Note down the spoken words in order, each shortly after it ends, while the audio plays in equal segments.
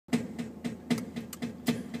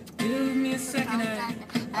me a second.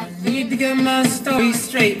 I need to get my story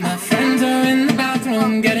straight. My friends are in the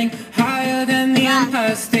bathroom getting higher than the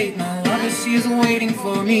Empire State. My lover, she's waiting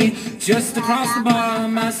for me just across the bar.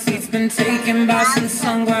 My seat's been taken by some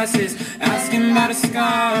sunglasses asking about a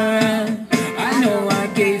scar. I know I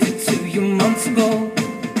gave it to you months ago.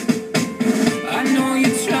 I know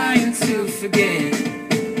you're trying to forget,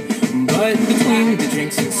 but between the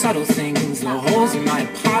drinks and subtle things, the holes in my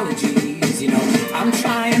apologies, you know, I'm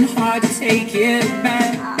trying hard to take it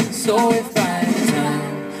back. So if by the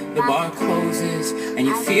time the bar closes and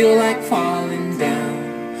you feel like falling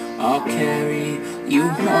down, I'll carry you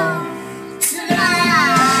home.